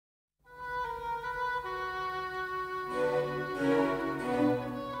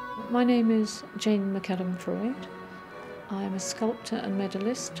My name is Jane McAdam Freud. I am a sculptor and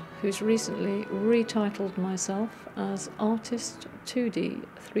medalist who's recently retitled myself as Artist 2D,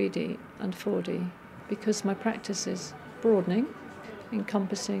 3D and 4D because my practice is broadening,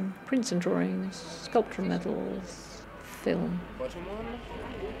 encompassing prints and drawings, sculpture medals, film.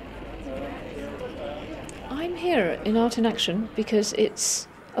 I'm here in Art in Action because it's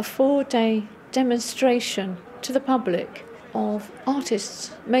a 4-day demonstration to the public of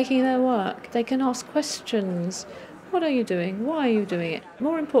artists making their work. They can ask questions. What are you doing? Why are you doing it?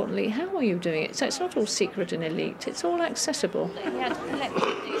 More importantly, how are you doing it? So it's not all secret and elite, it's all accessible.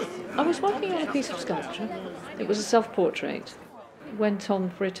 I was working on a piece of sculpture. It was a self-portrait. It went on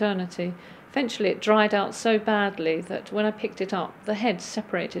for eternity. Eventually it dried out so badly that when I picked it up, the head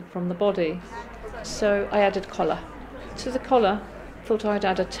separated from the body. So I added collar. To the collar, I thought I'd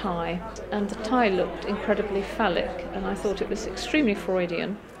add a tie, and the tie looked incredibly phallic, and I thought it was extremely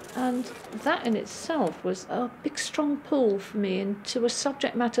Freudian. And that in itself was a big strong pull for me into a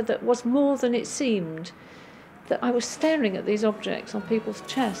subject matter that was more than it seemed. That I was staring at these objects on people's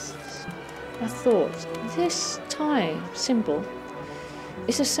chests. I thought, this tie symbol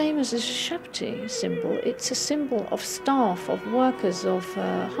is the same as a Shabti symbol. It's a symbol of staff, of workers, of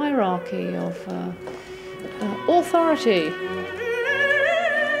hierarchy, of authority.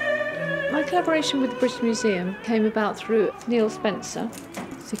 My collaboration with the British Museum came about through Neil Spencer,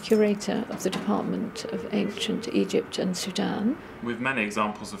 the curator of the Department of Ancient Egypt and Sudan. We have many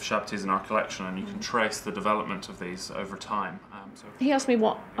examples of Shabtis in our collection, and you can trace the development of these over time. He asked me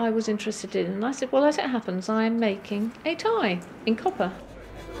what I was interested in, and I said, well, as it happens, I am making a tie in copper.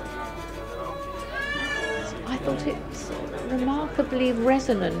 I thought it's remarkably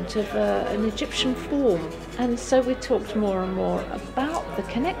resonant of an Egyptian form, and so we talked more and more about the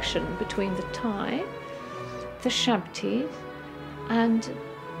connection between the tie, the Shabti, and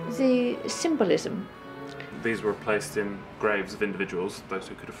the symbolism. These were placed in graves of individuals, those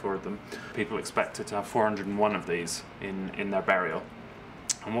who could afford them. People expected to have 401 of these in their burial.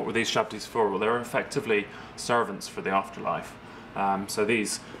 And what were these Shabtis for? Well, they were effectively servants for the afterlife. So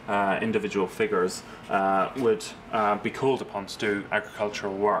these individual figures would be called upon to do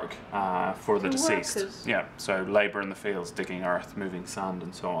agricultural work for the deceased. Workers. Yeah, so labour in the fields, digging earth, moving sand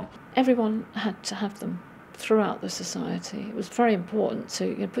and so on. Everyone had to have them throughout the society. It was very important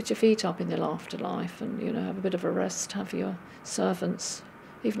to put your feet up in the afterlife and have a bit of a rest, have your servants.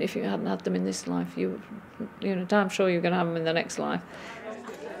 Even if you hadn't had them in this life, you damn sure you're going to have them in the next life.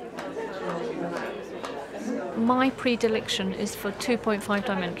 My predilection is for 2.5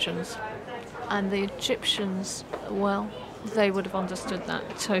 dimensions, and the Egyptians, well, they would have understood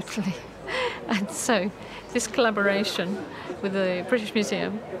that totally. And so this collaboration with the British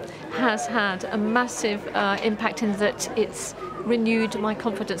Museum has had a massive impact in that it's renewed my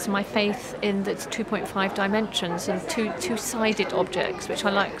confidence and my faith in its 2.5 dimensions and two-sided objects, which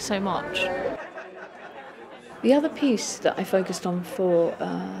I like so much. The other piece that I focused on for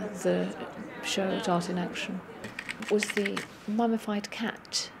the show at Art in Action was the mummified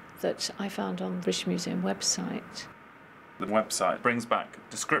cat that I found on the British Museum website. The website brings back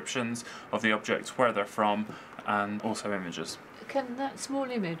descriptions of the objects, where they're from, and also images. Can that small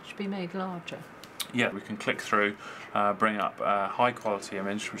image be made larger? Yeah, we can click through, bring up a high quality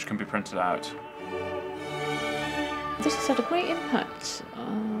image which can be printed out. This has had a great impact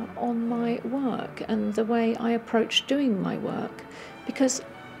on my work and the way I approach doing my work, because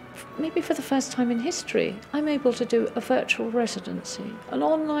maybe for the first time in history I'm able to do a virtual residency, an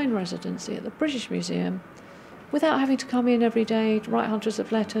online residency at the British Museum without having to come in every day to write hundreds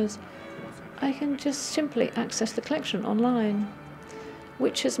of letters. I can just simply access the collection online,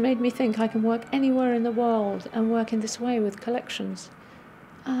 which has made me think I can work anywhere in the world and work in this way with collections.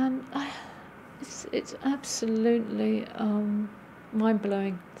 And it's absolutely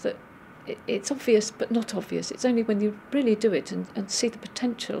mind-blowing that it's obvious but not obvious. It's only when you really do it and see the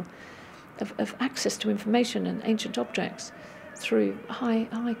potential of access to information and ancient objects through high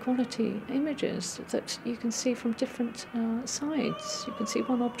quality images that you can see from different sides. You can see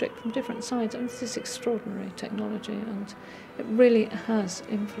one object from different sides, and this is extraordinary technology, and it really has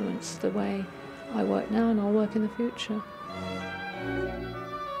influenced the way I work now and I'll work in the future.